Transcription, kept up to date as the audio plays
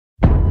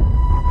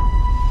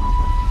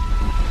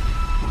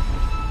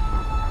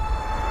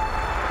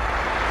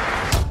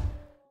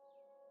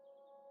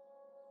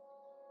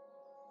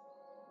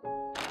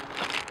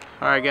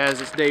Alright guys,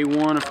 it's day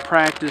one of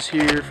practice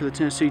here for the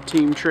Tennessee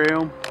Team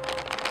Trail.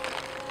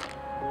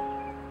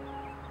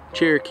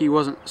 Cherokee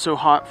wasn't so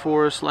hot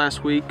for us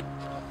last week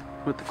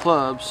with the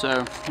club,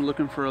 so I'm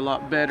looking for a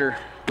lot better.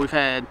 We've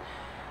had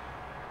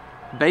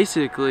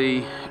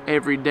basically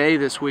every day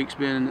this week's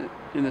been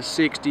in the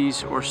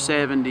 60s or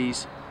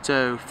 70s,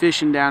 so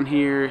fishing down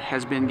here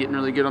has been getting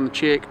really good on the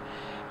Chick.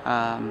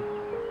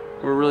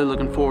 We're really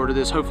looking forward to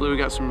this. Hopefully we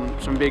got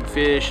some big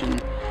fish and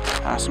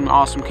some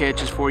awesome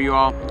catches for you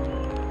all.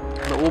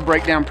 But we'll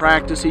break down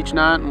practice each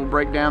night and we'll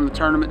break down the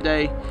tournament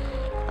day.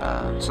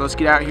 So let's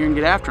get out here and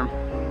get after them.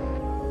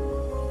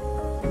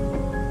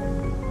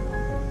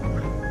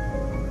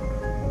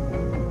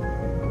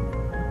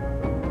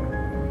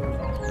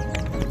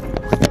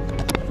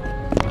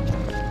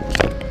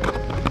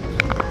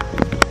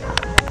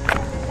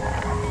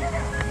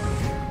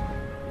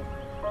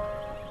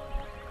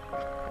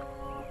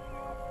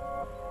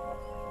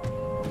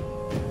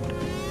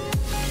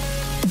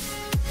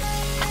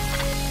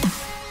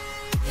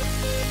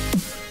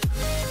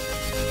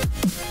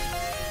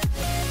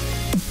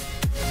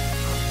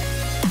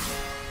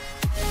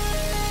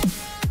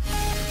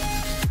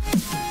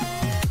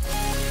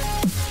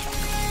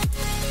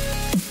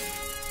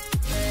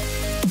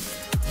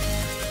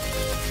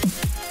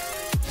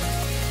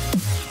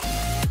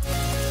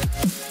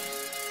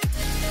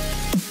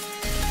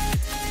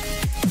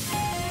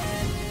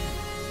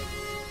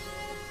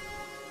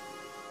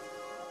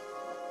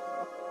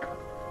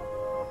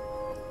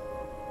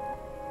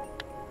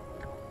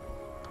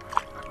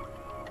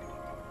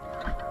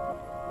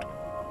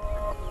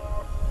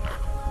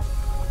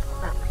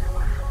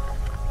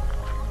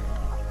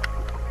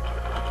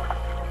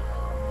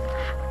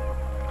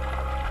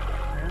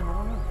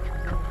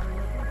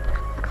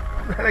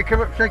 They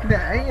come up shaking that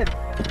hand.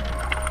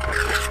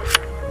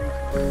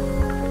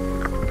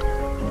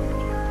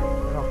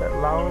 Off that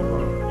log or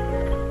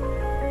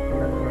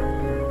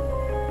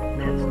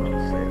that's not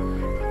set.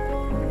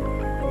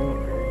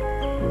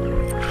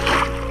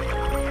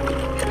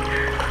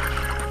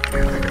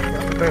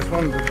 Got the best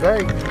one of the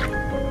day.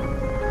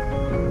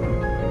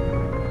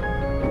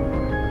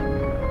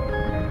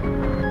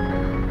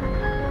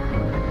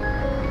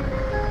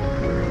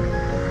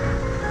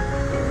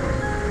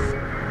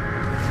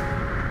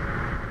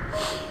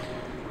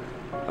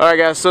 Alright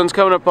guys, sun's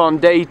coming up on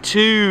day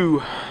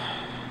two.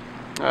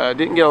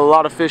 Didn't get a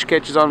lot of fish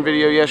catches on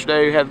video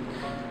yesterday. We had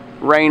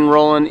rain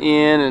rolling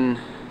in, and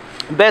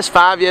best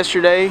 5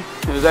 yesterday.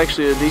 It was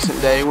actually a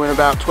decent day. Went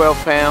about 12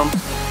 pounds.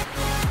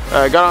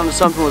 Got onto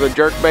something with a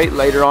jerkbait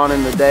later on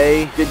in the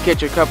day. Did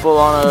catch a couple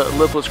on a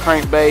lipless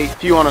crankbait, a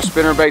few on a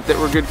spinnerbait that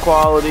were good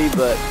quality,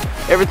 but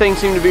everything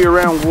seemed to be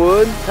around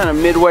wood, kind of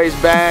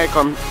midways back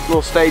on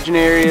little staging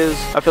areas.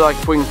 I feel like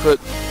if we can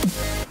put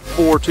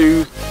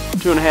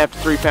 2.5 to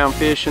 3 pound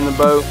fish in the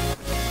boat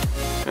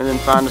and then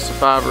find us a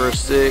 5 or a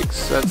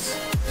 6,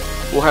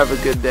 we'll have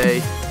a good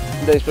day.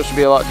 Today's supposed to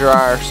be a lot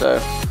drier,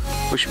 so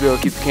we should be able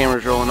to keep the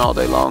cameras rolling all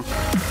day long.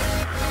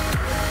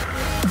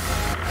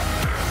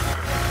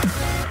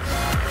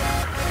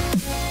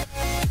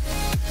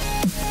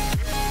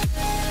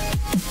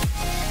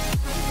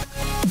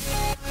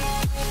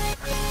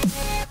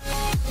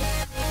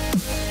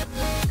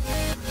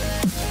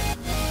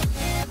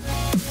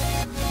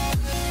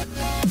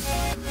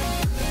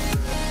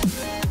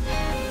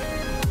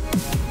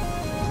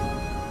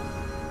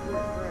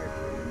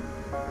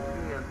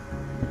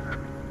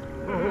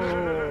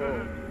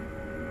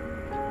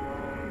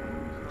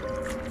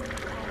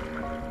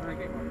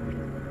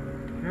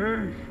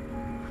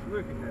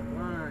 Look at that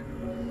line,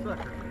 you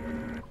sucker.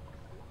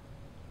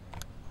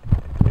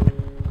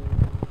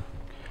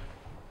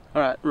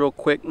 Alright, real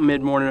quick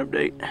mid-morning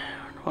update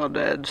while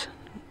Dad's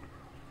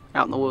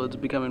out in the woods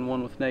becoming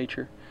one with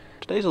nature.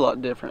 Today's a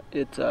lot different.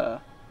 It's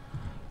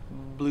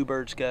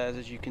bluebird skies,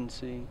 as you can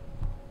see.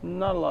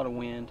 Not a lot of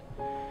wind.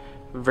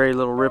 Very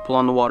little ripple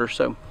on the water,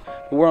 so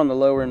we're on the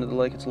lower end of the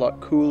lake. It's a lot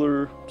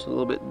cooler. It's a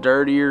little bit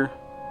dirtier.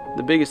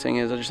 The biggest thing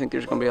is I just think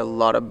there's going to be a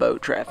lot of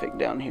boat traffic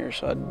down here,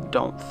 so I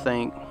don't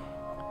think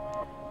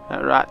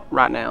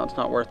right now it's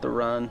not worth the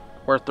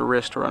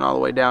risk to run all the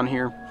way down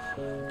here.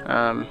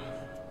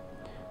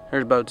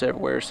 There's boats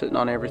everywhere sitting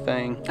on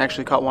everything.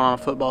 Actually caught one on a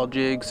football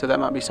jig, so that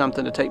might be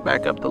something to take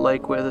back up the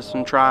lake with us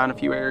and try in a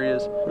few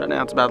areas. Right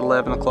now it's about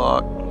 11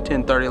 o'clock,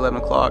 10:30,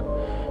 11 o'clock.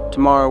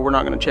 Tomorrow we're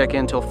not going to check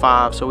in till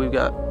 5, so we've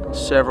got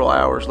several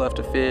hours left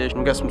to fish.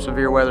 We've got some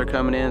severe weather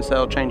coming in, so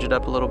that'll change it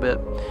up a little bit.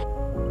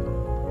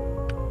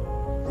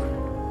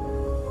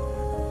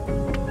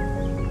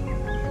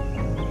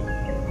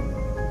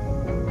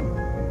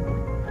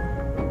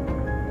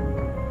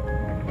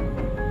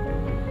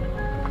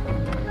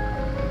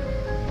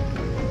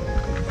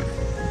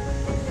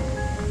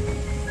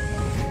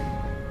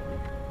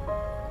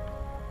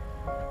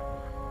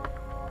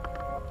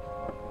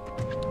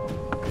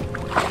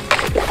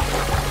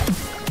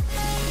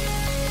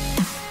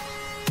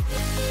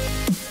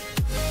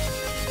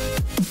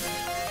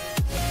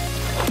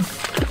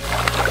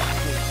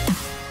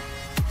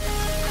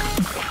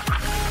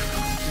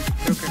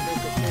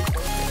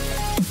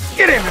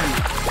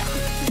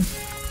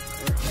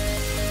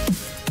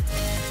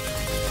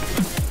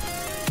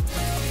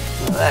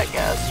 That,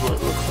 guys, is what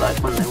it looks like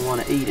when they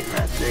want to eat it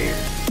right there.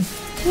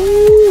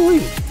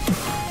 Woo-wee.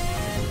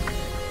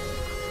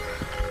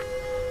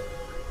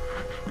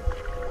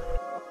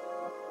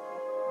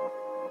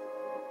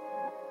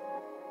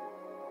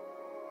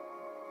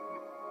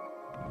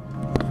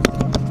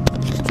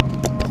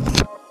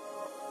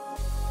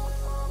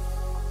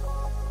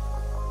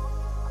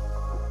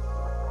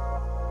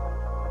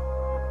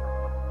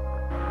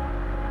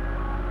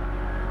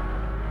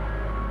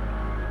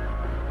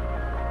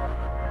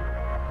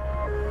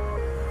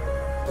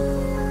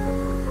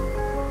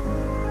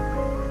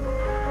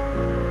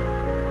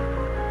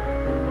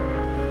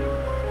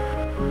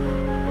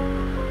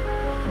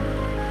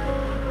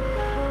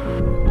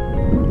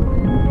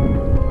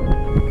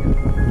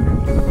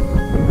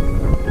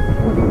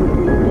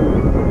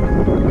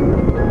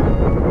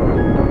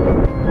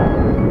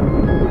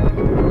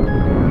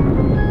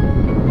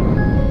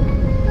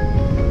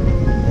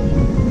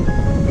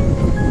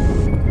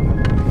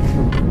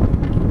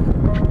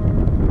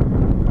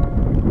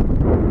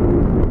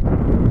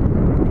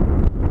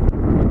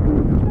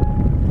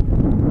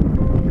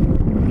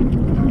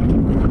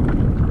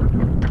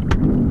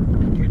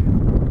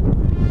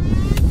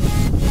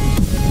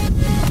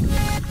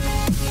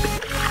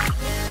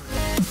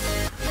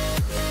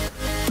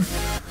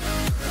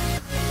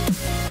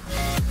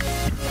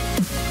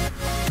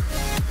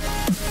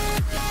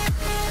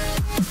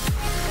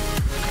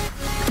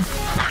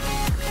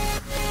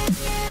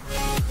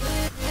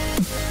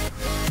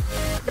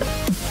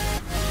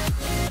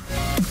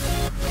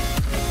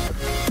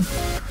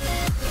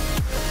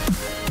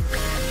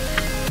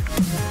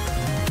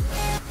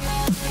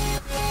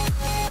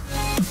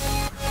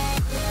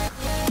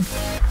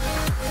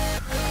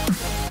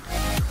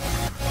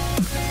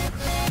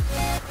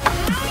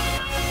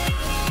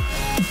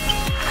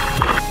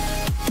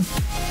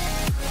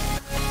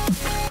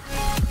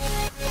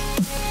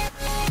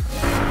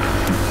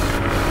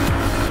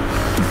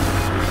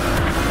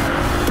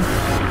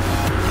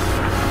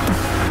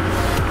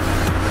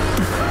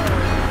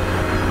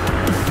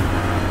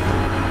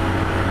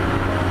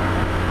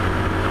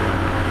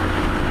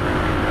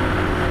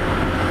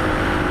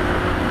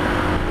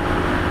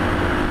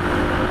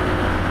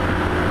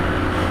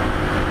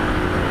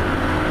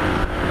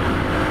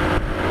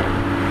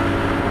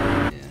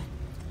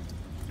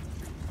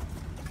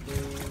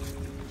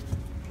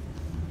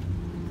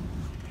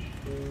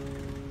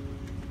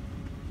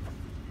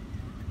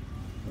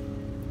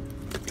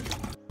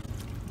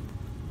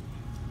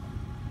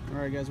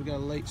 Alright guys, we got a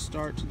late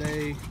start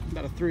today,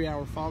 about a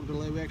 3-hour fog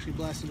delay. We actually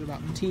blasted at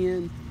about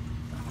 10.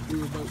 We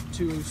were boat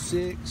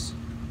 206.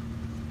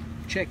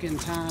 Check-in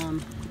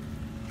time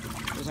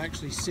was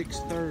actually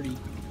 6:30.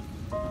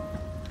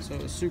 So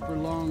a super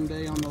long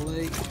day on the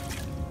lake.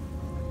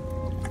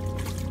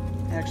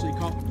 Actually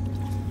caught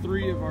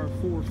 3 of our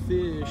 4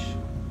 fish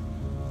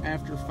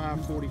after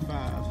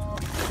 5:45.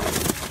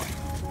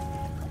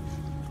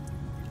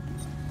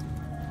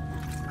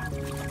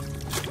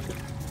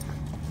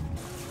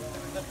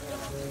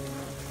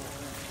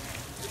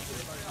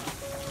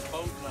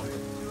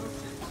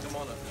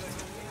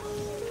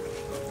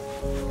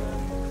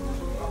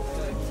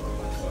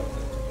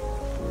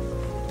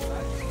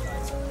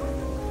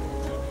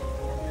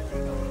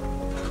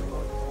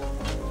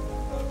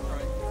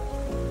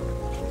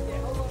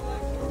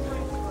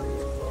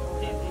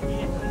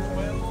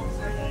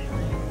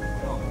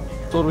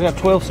 So we have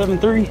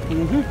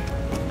 12.73.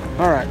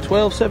 All right,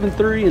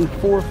 12.73 and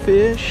 4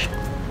 fish.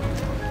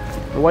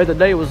 The way the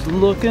day was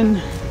looking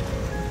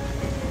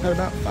at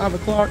about 5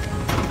 o'clock,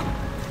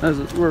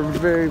 we're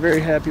very,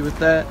 very happy with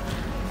that.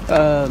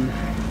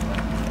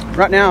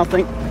 Right now, I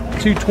think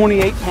 2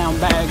 28-pound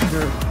bags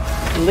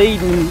are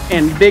leading,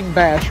 and big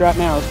bass right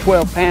now is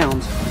 12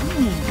 pounds.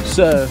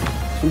 So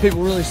some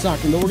people really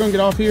sucking, but we're gonna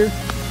get off here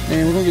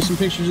and we're gonna get some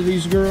pictures of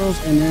these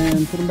girls and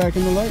then put them back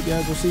in the lake,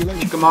 guys. We'll see you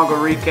later. Chickamauga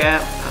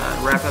recap,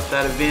 wrap up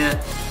that event.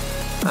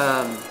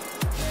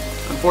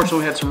 Unfortunately,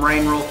 we had some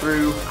rain roll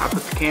through. I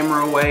put the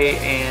camera away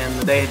and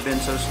the day had been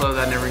so slow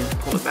that I never even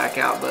pulled it back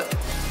out, but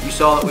you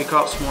saw that we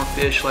caught some more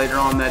fish later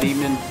on that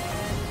evening.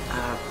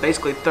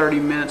 Basically 30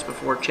 minutes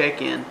before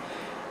check-in.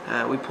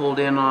 We pulled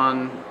in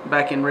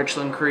back in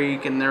Richland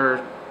Creek, and there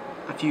were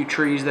a few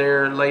trees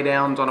there,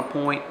 laydowns on a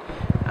point,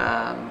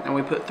 and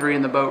we put 3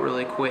 in the boat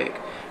really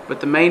quick. But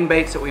the main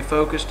baits that we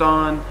focused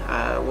on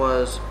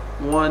was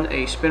one,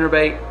 a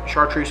spinnerbait,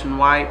 chartreuse and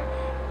white,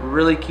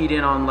 really keyed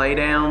in on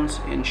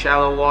laydowns in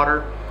shallow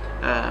water,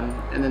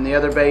 and then the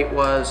other bait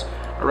was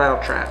a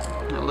rattle trap,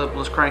 a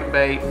lipless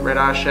crankbait, red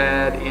eye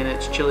shad in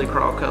its chili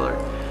crawl color.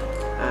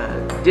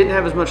 Didn't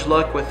have as much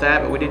luck with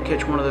that, but we did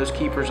catch one of those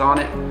keepers on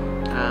it.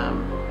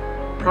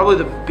 Probably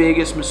the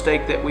biggest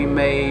mistake that we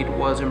made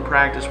was in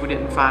practice we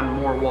didn't find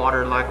more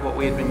water like what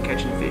we had been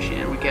catching fish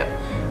in. We kept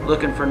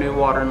looking for new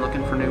water and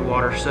looking for new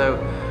water, so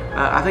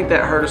I think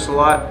that hurt us a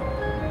lot.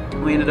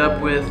 We ended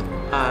up with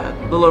a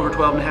little over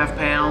 12.5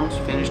 pounds,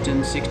 finished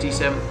in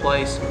 67th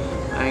place,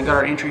 and got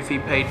our entry fee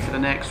paid for the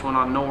next one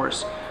on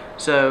Norris.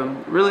 So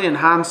really, in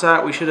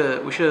hindsight, we should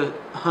have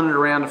hunted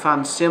around to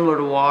find similar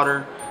to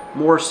water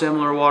more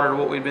similar water to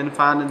what we've been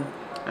finding,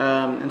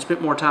 and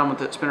spent more time with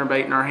the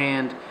spinnerbait in our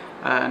hand,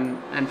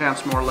 and found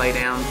some more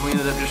laydowns. We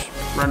ended up just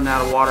running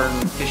out of water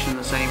and fishing in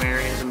the same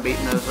areas and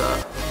beating those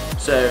up.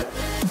 So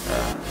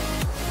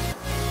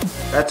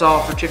that's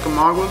all for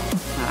Chickamauga.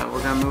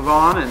 We're going to move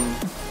on,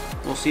 and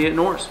we'll see you at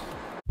Norris.